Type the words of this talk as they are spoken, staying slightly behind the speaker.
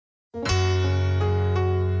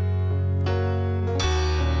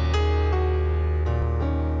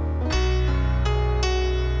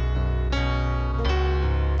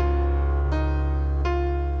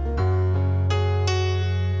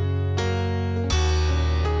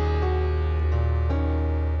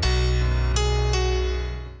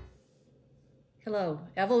Hello,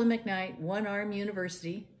 Evelyn McKnight, One Arm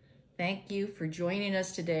University. Thank you for joining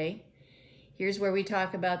us today. Here's where we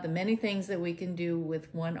talk about the many things that we can do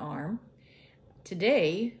with one arm.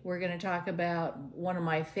 Today, we're going to talk about one of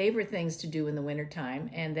my favorite things to do in the wintertime,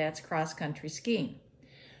 and that's cross-country skiing.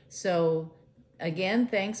 So, again,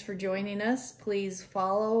 thanks for joining us. Please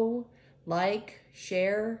follow, like,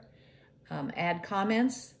 share, add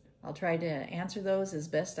comments. I'll try to answer those as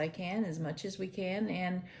best I can, as much as we can,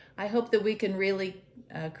 and I hope that we can really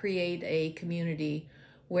create a community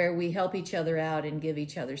where we help each other out and give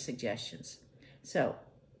each other suggestions. So,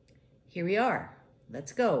 here we are.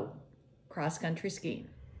 Let's go. Cross-country skiing.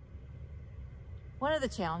 One of the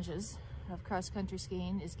challenges of cross-country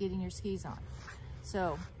skiing is getting your skis on.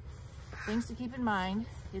 So, things to keep in mind.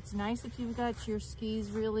 It's nice if you've got your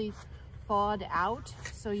skis really thawed out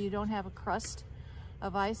so you don't have a crust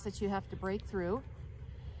of ice that you have to break through.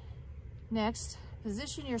 Next,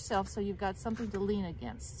 position yourself so you've got something to lean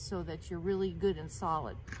against so that you're really good and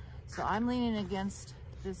solid. So I'm leaning against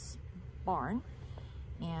this barn,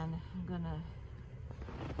 and I'm gonna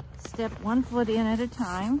step one foot in at a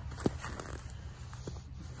time.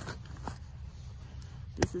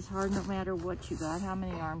 This is hard no matter what you got, how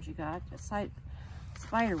many arms you got. A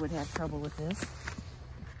spider would have trouble with this.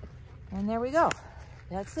 And there we go.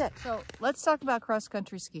 That's it. So let's talk about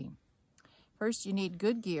cross-country skiing. First, you need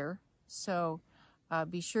good gear. So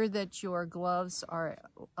be sure that your gloves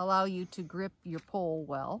allow you to grip your pole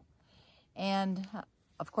well. And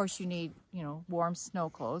of course you need, warm snow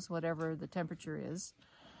clothes, whatever the temperature is.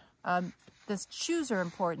 The shoes are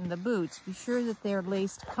important, the boots. Be sure that they're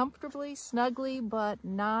laced comfortably, snugly, but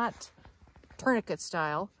not tourniquet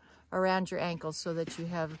style around your ankles so that you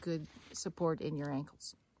have good support in your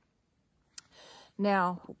ankles.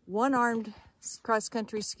 Now, one-armed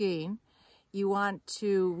cross-country skiing, you want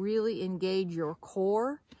to really engage your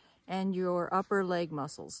core and your upper leg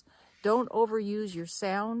muscles. Don't overuse your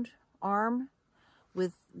sound arm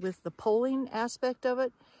with the pulling aspect of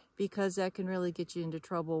it, because that can really get you into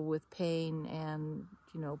trouble with pain and,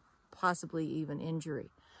 possibly even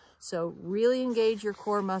injury. So really engage your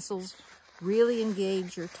core muscles, really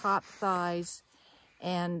engage your top thighs,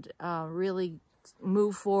 and really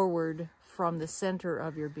move forward from the center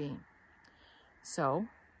of your being. So,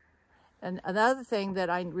 and another thing that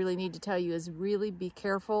I really need to tell you is really be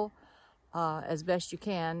careful as best you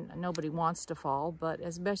can. Nobody wants to fall, but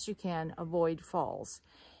as best you can, avoid falls.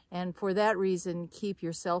 And for that reason, keep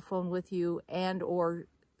your cell phone with you and or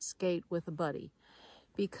skate with a buddy.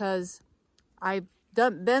 Because I've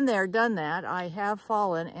been there, done that. I have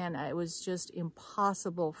fallen, and it was just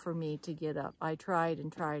impossible for me to get up. I tried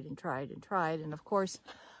and tried and tried and tried, and of course,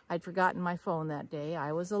 I'd forgotten my phone that day.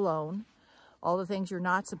 I was alone. All the things you're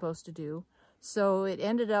not supposed to do. So it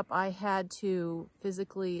ended up I had to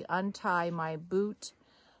physically untie my boot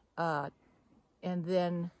and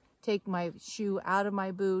then take my shoe out of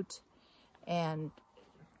my boot and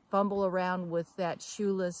fumble around with that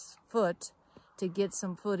shoeless foot to get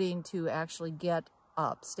some footing to actually get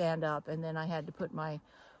up, stand up, and then I had to put my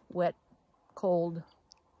wet, cold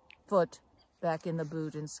foot back in the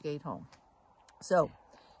boot and skate home. So,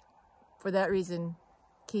 for that reason,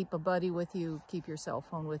 keep a buddy with you, keep your cell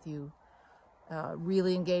phone with you,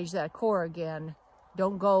 really engage that core again.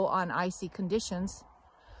 Don't go on icy conditions.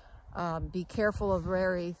 Be careful of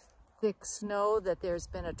very thick snow that there's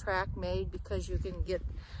been a track made, because you can get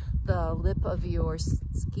the lip of your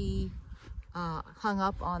ski hung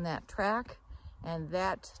up on that track, and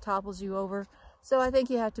that topples you over. So I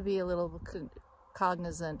think you have to be a little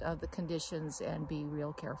cognizant of the conditions and be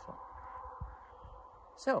real careful.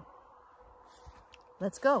 So,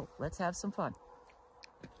 let's go. Let's have some fun.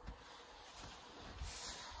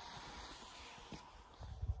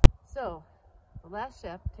 So, the last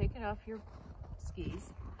step, taking off your skis.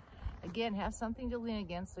 Again, have something to lean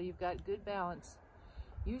against so you've got good balance.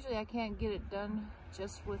 Usually I can't get it done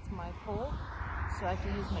just with my pole, so I have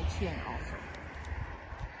to use my chin also.